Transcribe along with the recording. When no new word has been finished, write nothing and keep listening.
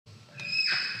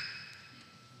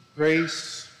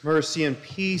Grace, mercy, and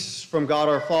peace from God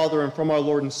our Father and from our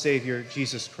Lord and Savior,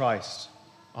 Jesus Christ.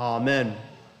 Amen.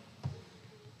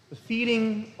 The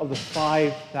feeding of the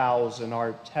 5,000,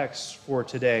 our text for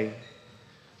today.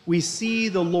 We see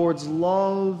the Lord's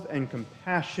love and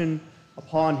compassion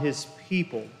upon his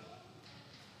people.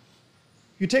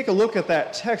 If you take a look at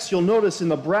that text, you'll notice in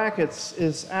the brackets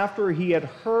is after he had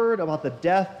heard about the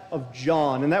death of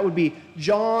John, and that would be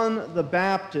John the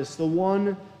Baptist, the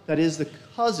one that is the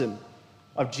cousin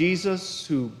of Jesus,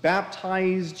 who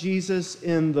baptized Jesus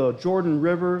in the Jordan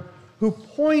River, who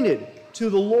pointed to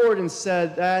the Lord and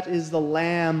said, "That is the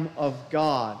Lamb of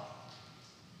God."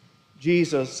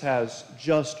 Jesus has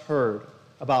just heard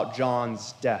about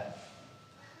John's death.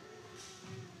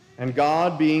 And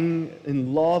God, being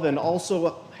in love and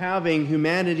also having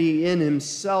humanity in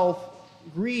himself,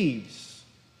 grieves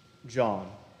John.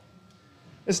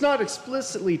 It's not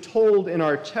explicitly told in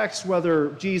our text whether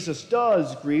Jesus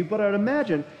does grieve, but I'd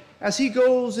imagine as he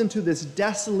goes into this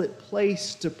desolate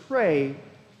place to pray,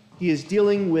 he is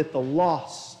dealing with the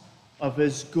loss of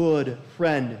his good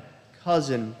friend,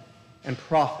 cousin, and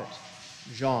prophet,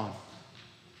 John.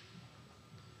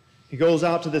 He goes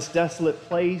out to this desolate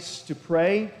place to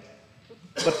pray,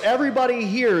 but everybody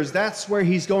hears that's where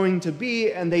he's going to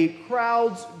be, and the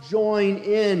crowds join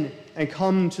in and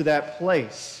come to that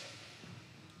place.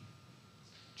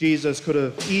 Jesus could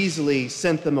have easily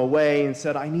sent them away and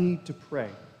said, "I need to pray."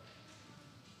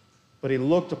 But he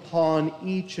looked upon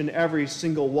each and every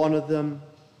single one of them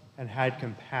and had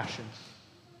compassion.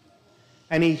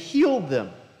 And he healed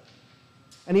them.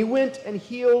 And he went and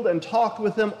healed and talked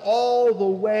with them all the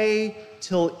way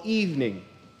till evening.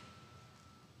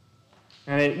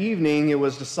 And at evening, it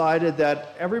was decided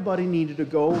that everybody needed to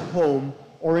go home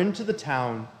or into the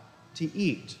town to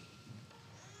eat.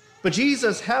 But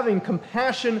Jesus, having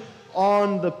compassion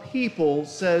on the people,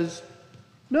 says,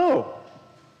 "No,"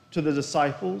 to the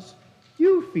disciples,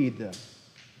 "you feed them."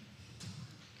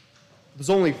 There's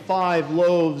only 5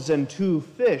 loaves and 2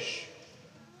 fish.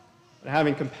 But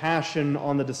having compassion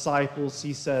on the disciples,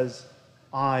 he says,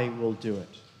 "I will do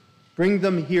it. Bring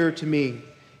them here to me."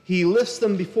 He lifts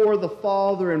them before the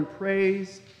Father in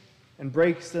praise and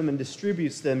breaks them and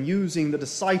distributes them using the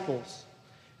disciples.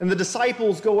 And the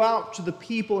disciples go out to the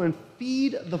people and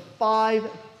feed the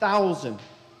 5,000.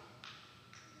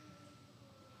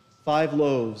 5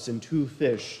 loaves and 2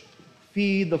 fish.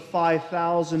 Feed the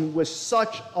 5,000 with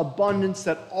such abundance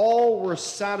that all were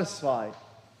satisfied.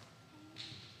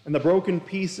 And the broken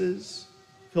pieces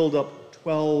filled up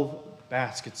 12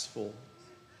 baskets full.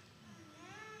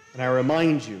 And I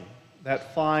remind you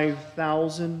that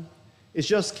 5,000 is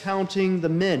just counting the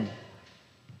men,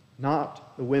 not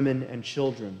the women and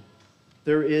children.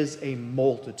 There is a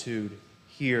multitude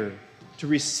here to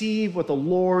receive what the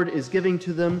Lord is giving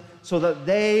to them so that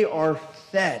they are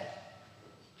fed.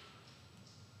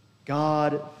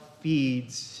 God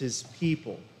feeds his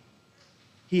people.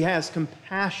 He has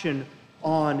compassion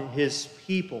on his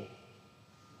people.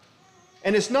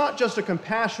 And it's not just a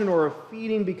compassion or a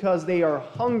feeding because they are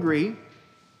hungry,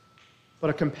 but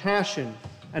a compassion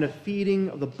and a feeding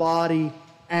of the body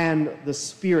and the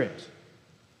spirit.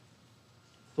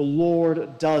 The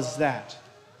Lord does that,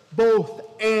 both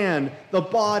and the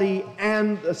body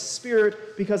and the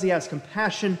spirit, because he has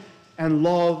compassion and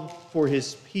love for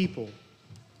his people.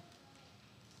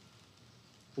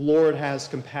 The Lord has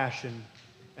compassion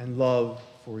and love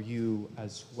for you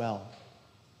as well.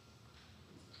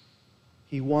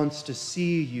 He wants to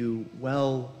see you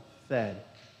well fed,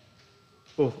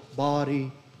 both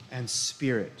body and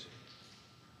spirit.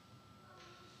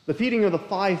 The feeding of the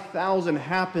 5,000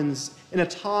 happens in a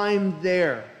time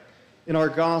there in our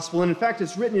gospel. And in fact,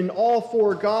 it's written in all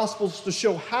 4 gospels to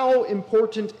show how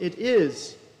important it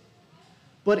is.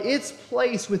 But its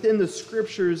place within the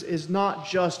scriptures is not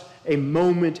just a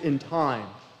moment in time.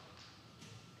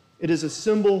 It is a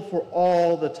symbol for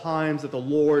all the times that the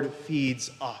Lord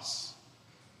feeds us,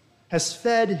 has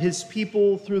fed his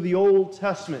people through the Old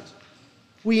Testament.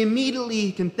 We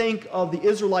immediately can think of the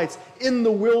Israelites in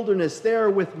the wilderness there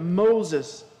with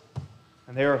Moses,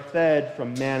 and they are fed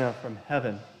from manna from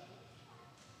heaven.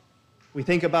 We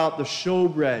think about the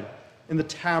showbread in the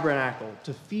tabernacle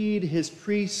to feed his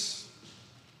priests.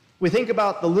 We think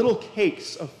about the little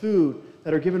cakes of food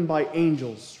that are given by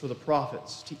angels for the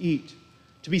prophets to eat,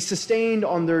 to be sustained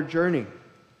on their journey.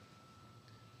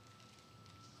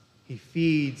 He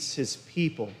feeds his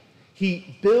people.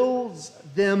 He builds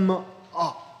them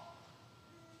up.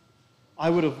 I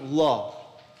would have loved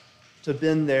to have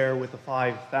been there with the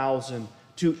 5,000,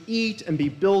 to eat and be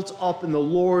built up in the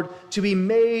Lord, to be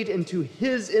made into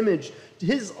his image, to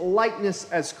his likeness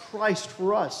as Christ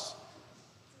for us.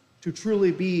 to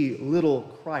truly be little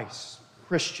Christ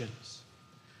Christians,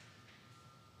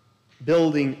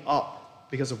 building up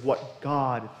because of what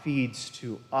God feeds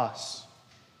to us.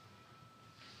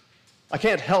 I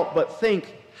can't help but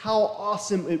think how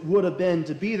awesome it would have been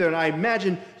to be there, and I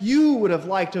imagine you would have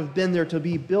liked to have been there to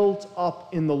be built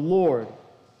up in the Lord.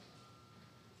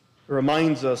 It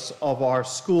reminds us of our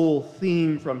school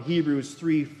theme from Hebrews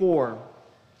 3:4.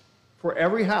 For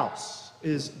every house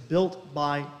is built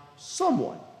by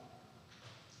someone,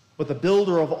 but the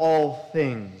builder of all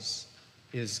things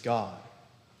is God.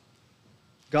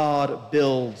 God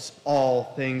builds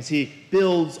all things. He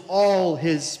builds all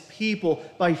his people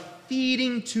by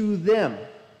feeding to them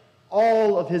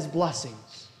all of his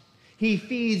blessings. He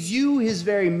feeds you his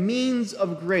very means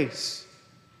of grace.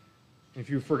 If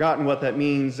you've forgotten what that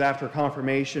means after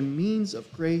confirmation, means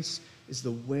of grace is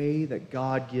the way that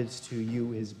God gives to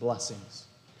you his blessings,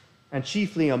 and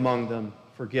chiefly among them,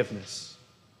 forgiveness.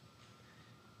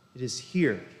 It is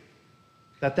here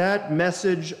that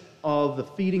message of the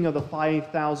feeding of the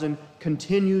 5,000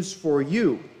 continues for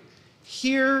you.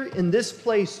 Here in this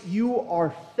place, you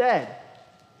are fed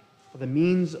by the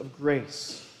means of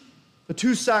grace. The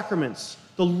two sacraments,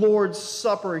 the Lord's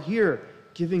Supper here,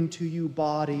 giving to you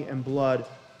body and blood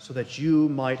so that you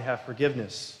might have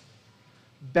forgiveness.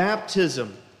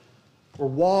 Baptism, where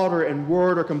water and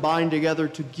word are combined together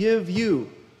to give you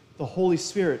the Holy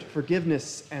Spirit,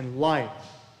 forgiveness and life.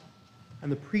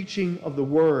 And the preaching of the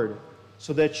word,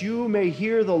 so that you may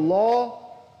hear the law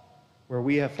where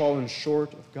we have fallen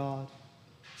short of God,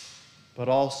 but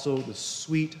also the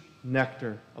sweet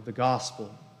nectar of the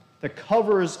gospel that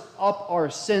covers up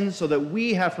our sins so that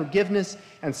we have forgiveness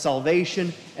and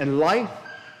salvation and life,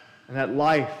 and that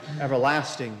life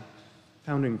everlasting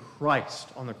found in Christ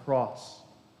on the cross.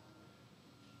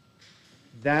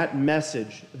 That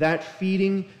message, that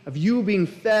feeding of you being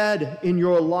fed in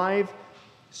your life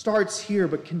starts here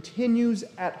but continues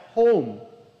at home,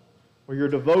 where your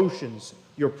devotions,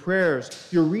 your prayers,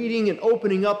 your reading and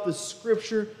opening up the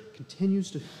Scripture continues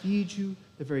to feed you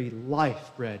the very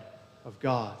life bread of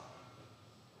God.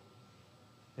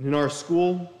 And in our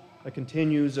school, that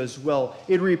continues as well.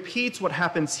 It repeats what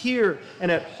happens here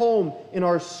and at home in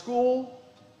our school,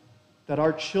 that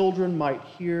our children might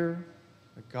hear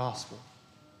the gospel,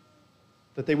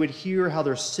 that they would hear how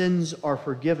their sins are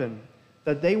forgiven,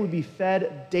 that they would be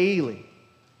fed daily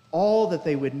all that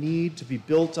they would need to be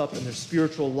built up in their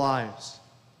spiritual lives.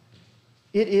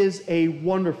 It is a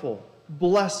wonderful,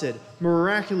 blessed,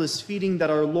 miraculous feeding that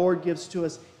our Lord gives to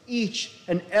us each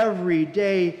and every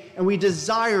day, and we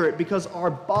desire it because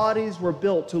our bodies were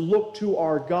built to look to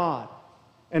our God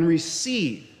and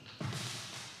receive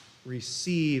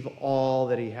all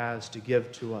that he has to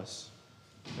give to us,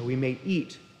 that we may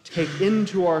eat, take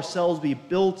into ourselves, be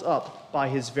built up by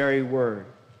his very word.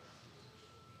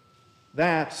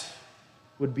 That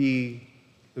would be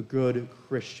the good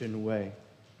Christian way.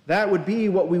 That would be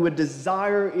what we would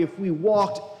desire if we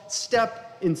walked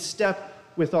step in step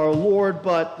with our Lord,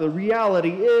 but the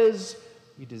reality is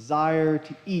we desire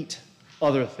to eat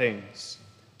other things,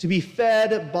 to be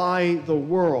fed by the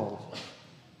world.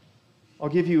 I'll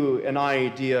give you an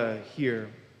idea here.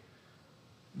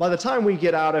 By the time we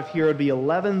get out of here, it'd be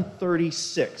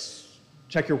 11:36.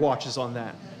 Check your watches on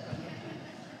that.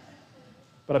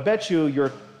 But I bet you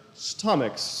your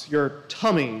stomachs, your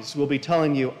tummies will be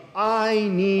telling you, I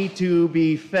need to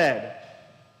be fed.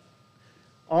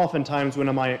 Oftentimes when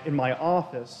I'm in my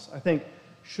office, I think,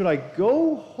 should I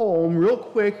go home real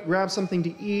quick, grab something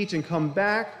to eat, and come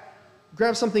back,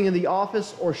 grab something in the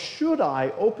office, or should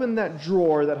I open that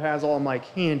drawer that has all my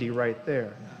candy right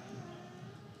there?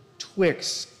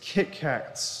 Twix, Kit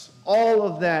Kats, all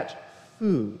of that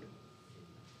food.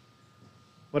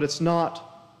 But it's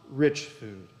not rich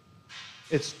food.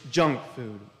 It's junk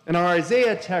food. And our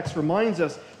Isaiah text reminds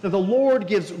us that the Lord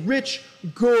gives rich,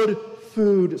 good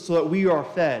food so that we are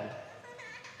fed.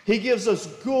 He gives us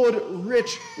good,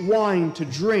 rich wine to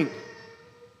drink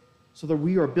so that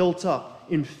we are built up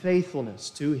in faithfulness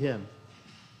to him.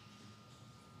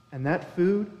 And that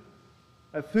food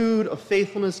of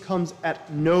faithfulness comes at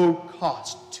no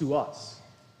cost to us,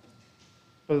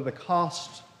 but at the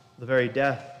cost of the very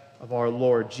death of our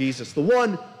Lord Jesus, the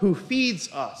one who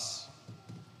feeds us.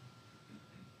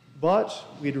 But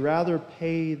we'd rather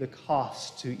pay the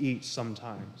cost to eat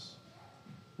sometimes.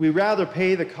 We'd rather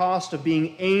pay the cost of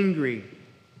being angry.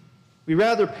 We'd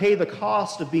rather pay the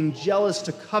cost of being jealous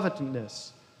to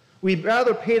covetousness. We'd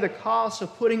rather pay the cost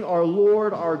of putting our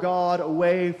Lord, our God,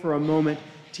 away for a moment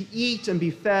to eat and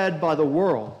be fed by the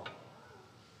world.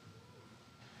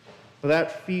 For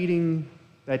that feeding,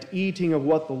 that eating of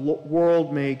what the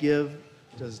world may give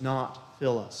does not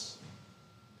fill us.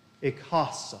 It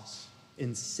costs us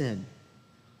in sin.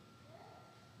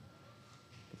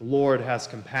 But the Lord has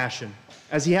compassion.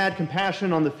 As he had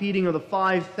compassion on the feeding of the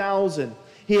 5,000,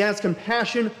 he has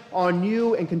compassion on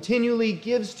you and continually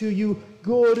gives to you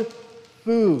good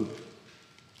food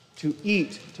to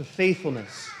eat to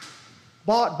faithfulness,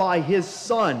 bought by his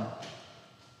Son,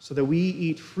 so that we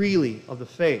eat freely of the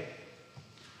faith,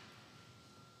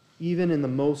 even in the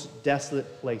most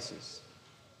desolate places.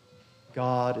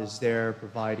 God is there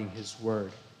providing his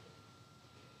word.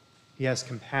 He has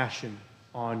compassion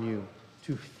on you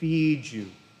to feed you.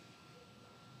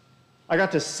 I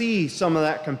got to see some of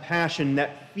that compassion,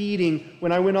 that feeding,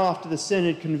 when I went off to the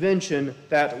Synod Convention,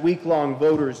 that week-long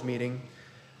voters meeting.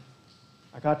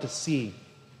 I got to see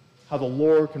how the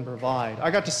Lord can provide. I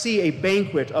got to see a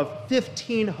banquet of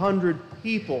 1,500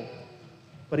 people,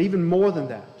 but even more than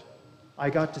that, I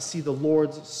got to see the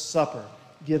Lord's Supper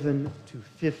given to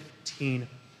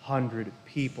 1,500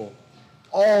 people,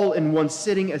 all in one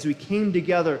sitting as we came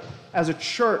together as a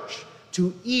church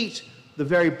to eat the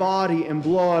very body and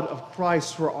blood of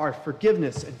Christ for our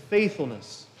forgiveness and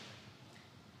faithfulness.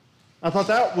 I thought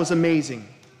that was amazing.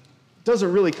 It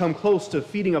doesn't really come close to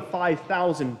feeding a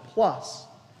 5,000 plus,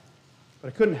 but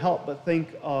I couldn't help but think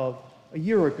of a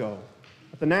year ago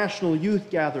at the National Youth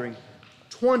Gathering,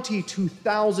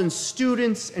 22,000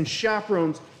 students and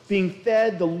chaperones being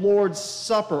fed the Lord's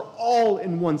Supper all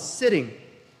in one sitting.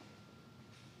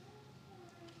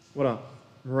 What a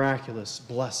miraculous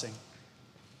blessing.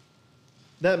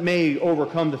 That may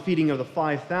overcome the feeding of the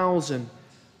 5,000,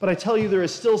 but I tell you, there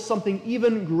is still something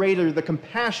even greater. The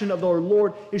compassion of our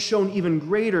Lord is shown even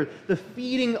greater. The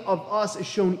feeding of us is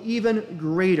shown even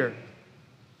greater.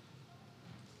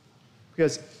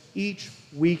 Because each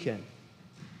weekend,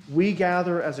 we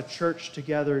gather as a church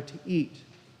together to eat.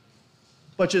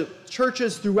 But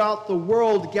churches throughout the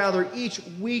world gather each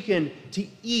weekend to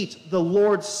eat the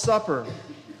Lord's Supper.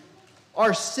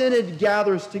 Our synod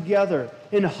gathers together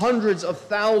in hundreds of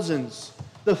thousands.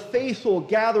 The faithful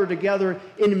gather together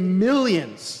in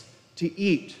millions to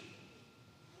eat.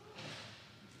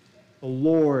 The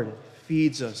Lord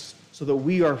feeds us so that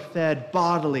we are fed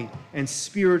bodily and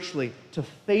spiritually to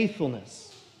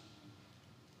faithfulness.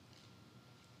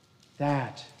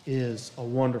 That is a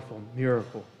wonderful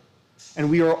miracle. And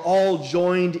we are all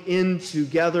joined in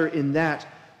together in that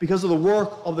because of the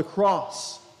work of the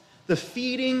cross. The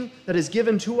feeding that is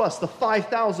given to us, the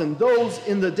 5,000, those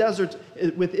in the desert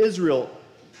with Israel,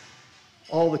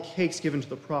 all the cakes given to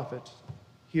the prophet,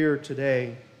 here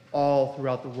today, all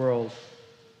throughout the world,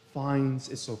 finds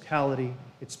its locality,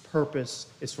 its purpose,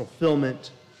 its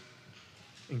fulfillment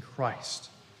in Christ.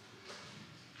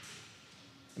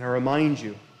 And I remind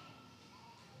you,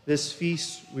 this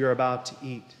feast we are about to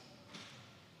eat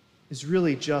is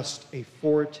really just a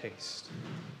foretaste.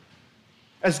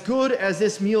 As good as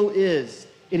this meal is,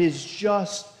 it is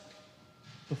just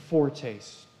the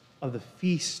foretaste of the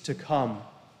feast to come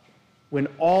when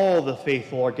all the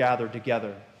faithful are gathered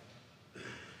together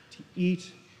to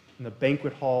eat in the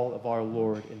banquet hall of our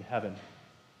Lord in heaven.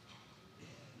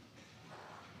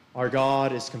 Our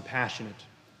God is compassionate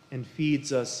and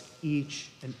feeds us each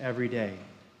and every day.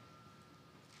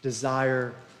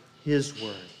 Desire his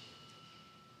word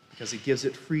because he gives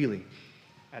it freely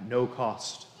at no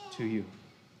cost to you.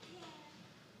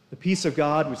 The peace of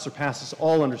God, which surpasses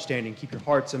all understanding, keep your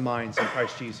hearts and minds in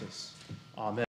Christ Jesus. Amen.